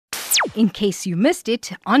in case you missed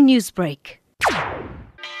it on Newsbreak.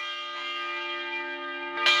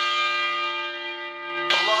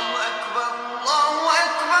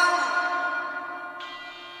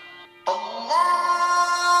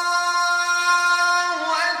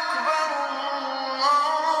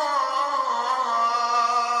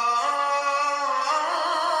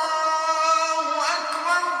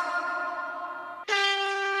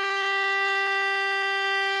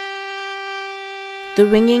 The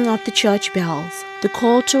ringing of the church bells, the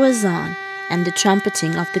call to azan, and the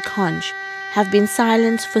trumpeting of the conch have been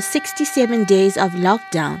silenced for 67 days of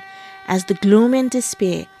lockdown as the gloom and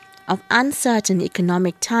despair of uncertain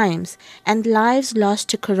economic times and lives lost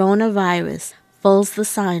to coronavirus fills the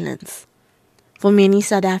silence. For many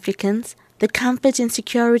South Africans, the comfort and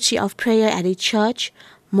security of prayer at a church,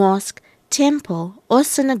 mosque, temple, or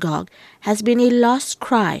synagogue has been a lost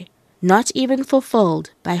cry, not even fulfilled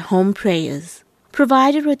by home prayers.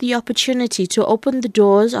 Provided with the opportunity to open the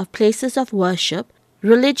doors of places of worship,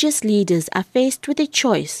 religious leaders are faced with a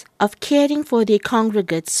choice of caring for their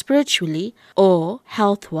congregates spiritually or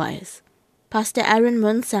health-wise. Pastor Aaron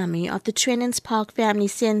Munsami of the Trenance Park Family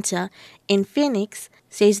Center in Phoenix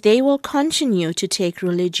says they will continue to take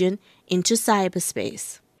religion into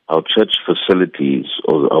cyberspace. Our church facilities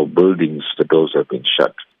or our buildings, the doors have been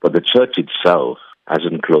shut, but the church itself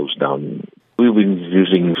hasn't closed down. We've been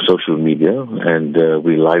using social media and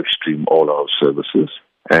we live stream all our services,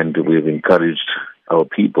 and we've encouraged our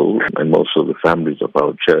people and most of the families of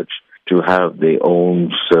our church to have their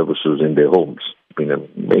own services in their homes. It's been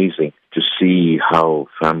amazing to see how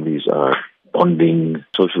families are bonding.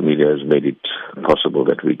 Social media has made it possible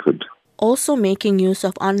that we could. Also making use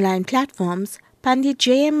of online platforms, Pandit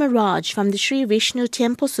J.M. Miraj from the Sri Vishnu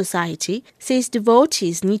Temple Society says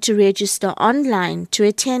devotees need to register online to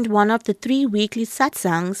attend one of the 3 weekly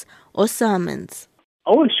satsangs or sermons.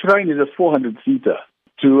 Our shrine is a 400-seater.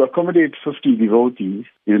 To accommodate 50 devotees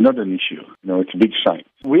is not an issue. It's a big shrine.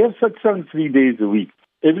 We have satsang 3 days a week.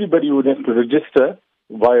 Everybody would have to register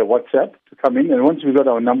via WhatsApp to come in, and once we got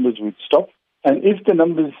our numbers, we'd stop. And if the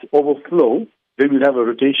numbers overflow, then we'll have a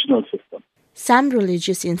rotational system. Some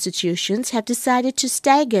religious institutions have decided to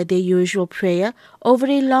stagger their usual prayer over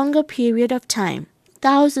a longer period of time.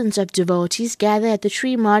 Thousands of devotees gather at the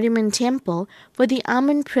Sri Mariamman Temple for the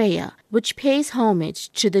Aman prayer, which pays homage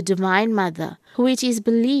to the Divine Mother, who it is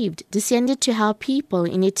believed descended to help people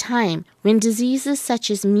in a time when diseases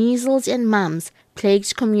such as measles and mumps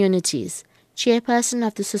plagued communities. Chairperson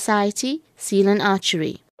of the Society, Seelan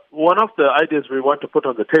Archery. One of the ideas we want to put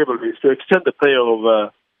on the table is to extend the prayer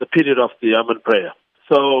over the period of the Aman prayer.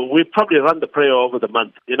 So we probably run the prayer over the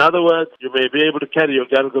month. In other words, you may be able to carry your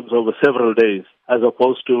galgams over several days as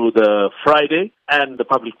opposed to the Friday and the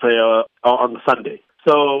public prayer on the Sunday.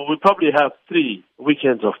 So we probably have 3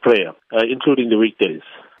 weekends of prayer, including the weekdays.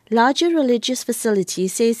 Larger religious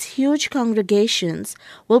facilities says huge congregations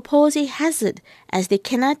will pose a hazard as they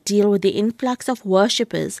cannot deal with the influx of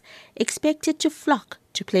worshippers expected to flock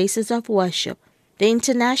to places of worship. The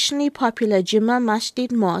internationally popular Jummah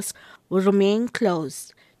Masjid Mosque will remain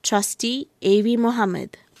closed. Trustee A.V.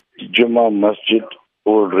 Mohammed. Jummah Masjid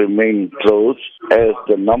will remain closed as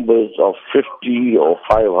the numbers of 50 or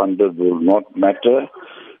 500 will not matter.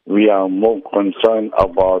 We are more concerned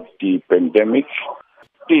about the pandemic.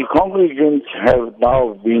 The congregants have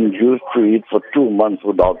now been used to it for 2 months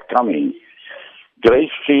without coming.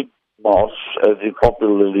 Grey Street Mosque, as it's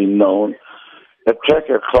popularly known, attract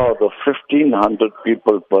a crowd of 1,500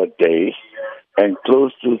 people per day and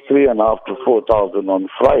close to 3,500 to 4,000 on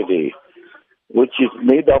Friday, which is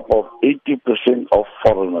made up of 80% of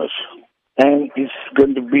foreigners. And it's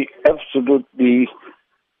going to be absolutely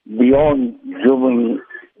beyond human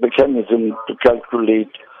mechanism to calculate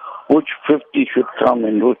which 50 should come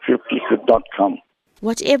and which 50 should not come.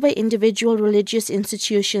 Whatever individual religious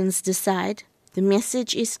institutions decide, the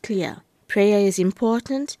message is clear. Prayer is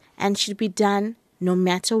important and should be done no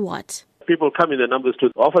matter what. People come in their numbers to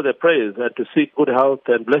offer their prayers and to seek good health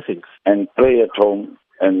and blessings. And pray at home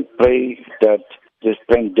and pray that this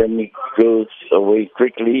pandemic goes away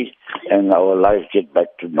quickly and our lives get back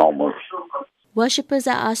to normal. Worshippers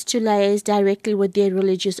are asked to liaise directly with their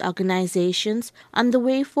religious organizations on the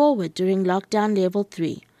way forward during lockdown level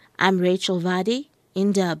 3. I'm Rachel Vadi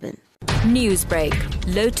in Durban. Newsbreak,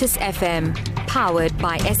 Lotus FM, powered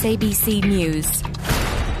by SABC News.